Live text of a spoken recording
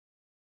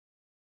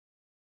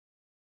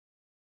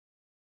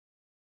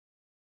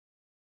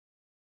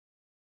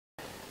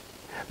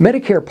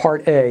Medicare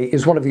Part A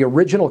is one of the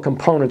original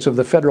components of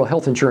the federal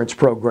health insurance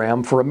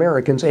program for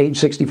Americans age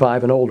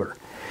 65 and older.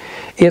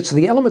 It's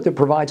the element that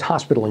provides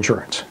hospital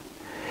insurance.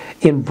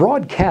 In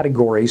broad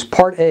categories,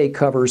 Part A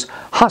covers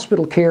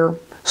hospital care,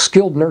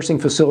 skilled nursing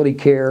facility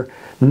care,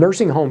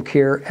 nursing home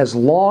care as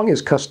long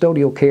as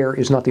custodial care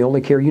is not the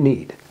only care you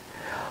need,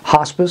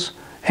 hospice,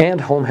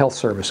 and home health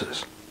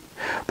services.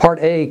 Part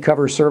A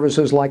covers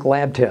services like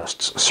lab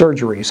tests,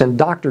 surgeries, and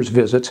doctor's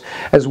visits,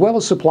 as well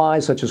as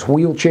supplies such as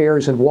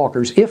wheelchairs and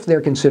walkers if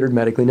they're considered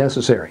medically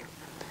necessary.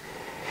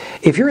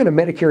 If you're in a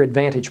Medicare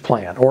Advantage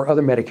plan or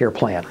other Medicare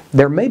plan,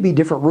 there may be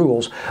different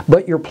rules,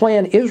 but your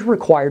plan is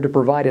required to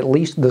provide at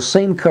least the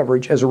same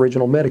coverage as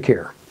original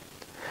Medicare.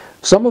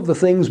 Some of the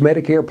things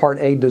Medicare Part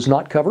A does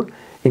not cover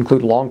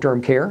include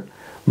long-term care,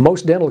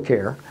 most dental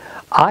care,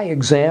 eye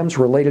exams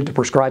related to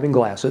prescribing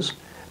glasses,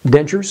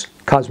 dentures,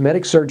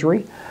 cosmetic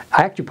surgery,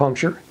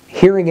 acupuncture,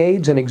 hearing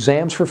aids and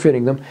exams for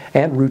fitting them,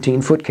 and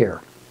routine foot care.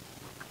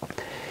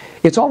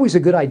 It's always a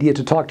good idea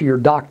to talk to your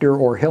doctor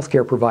or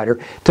healthcare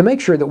provider to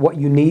make sure that what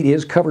you need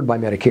is covered by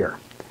Medicare.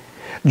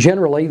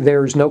 Generally,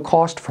 there's no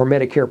cost for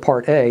Medicare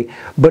Part A,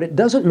 but it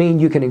doesn't mean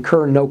you can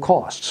incur no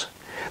costs.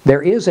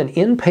 There is an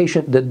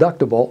inpatient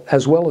deductible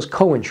as well as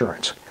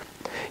coinsurance.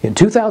 In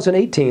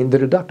 2018, the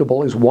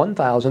deductible is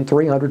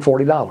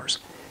 $1,340.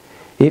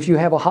 If you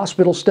have a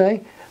hospital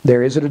stay,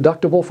 there is a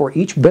deductible for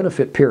each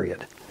benefit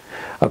period.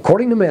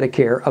 According to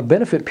Medicare, a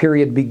benefit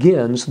period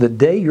begins the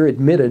day you're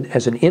admitted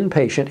as an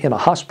inpatient in a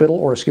hospital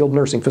or a skilled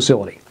nursing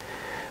facility.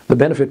 The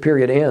benefit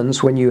period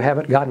ends when you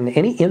haven't gotten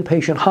any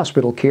inpatient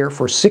hospital care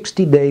for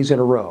 60 days in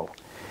a row.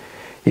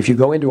 If you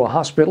go into a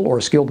hospital or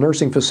a skilled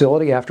nursing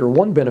facility after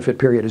one benefit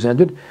period has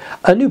ended,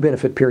 a new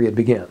benefit period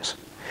begins.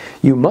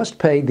 You must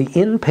pay the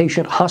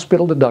inpatient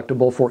hospital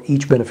deductible for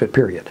each benefit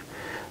period.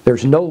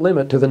 There's no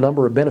limit to the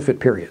number of benefit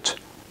periods.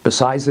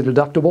 Besides the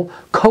deductible,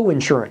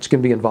 coinsurance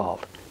can be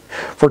involved.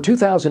 For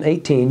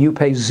 2018, you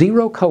pay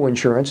zero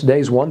coinsurance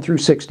days 1 through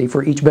 60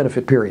 for each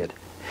benefit period.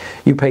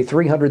 You pay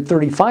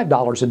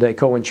 $335 a day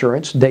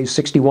coinsurance days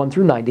 61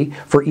 through 90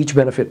 for each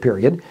benefit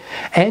period,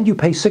 and you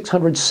pay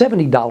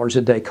 $670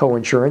 a day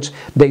coinsurance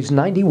days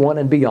 91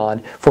 and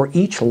beyond for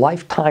each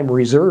lifetime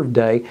reserve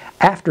day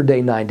after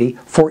day 90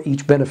 for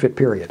each benefit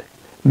period.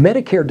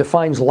 Medicare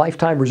defines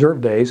lifetime reserve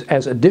days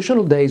as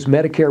additional days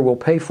Medicare will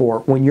pay for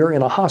when you're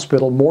in a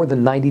hospital more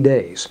than 90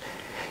 days.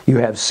 You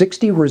have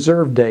 60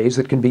 reserve days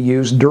that can be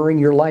used during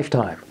your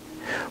lifetime.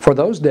 For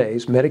those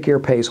days,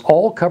 Medicare pays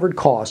all covered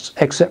costs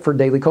except for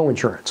daily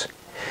coinsurance.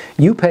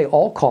 You pay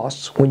all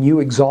costs when you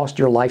exhaust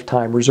your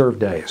lifetime reserve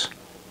days.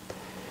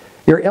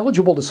 You're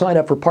eligible to sign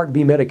up for Part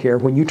B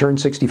Medicare when you turn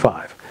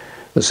 65.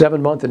 The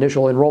 7-month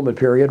initial enrollment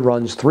period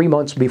runs 3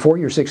 months before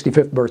your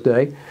 65th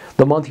birthday,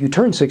 the month you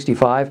turn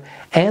 65,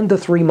 and the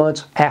 3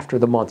 months after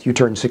the month you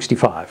turn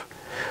 65.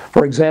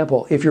 For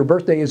example, if your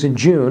birthday is in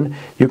June,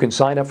 you can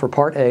sign up for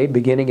Part A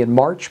beginning in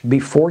March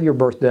before your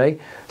birthday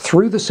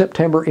through the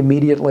September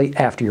immediately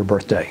after your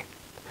birthday.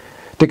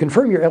 To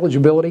confirm your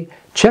eligibility,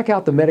 check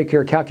out the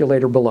Medicare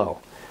calculator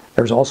below.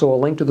 There's also a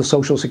link to the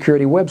Social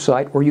Security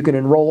website where you can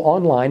enroll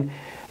online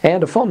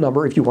and a phone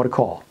number if you want to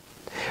call.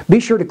 Be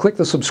sure to click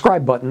the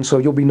subscribe button so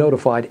you'll be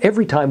notified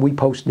every time we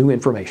post new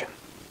information.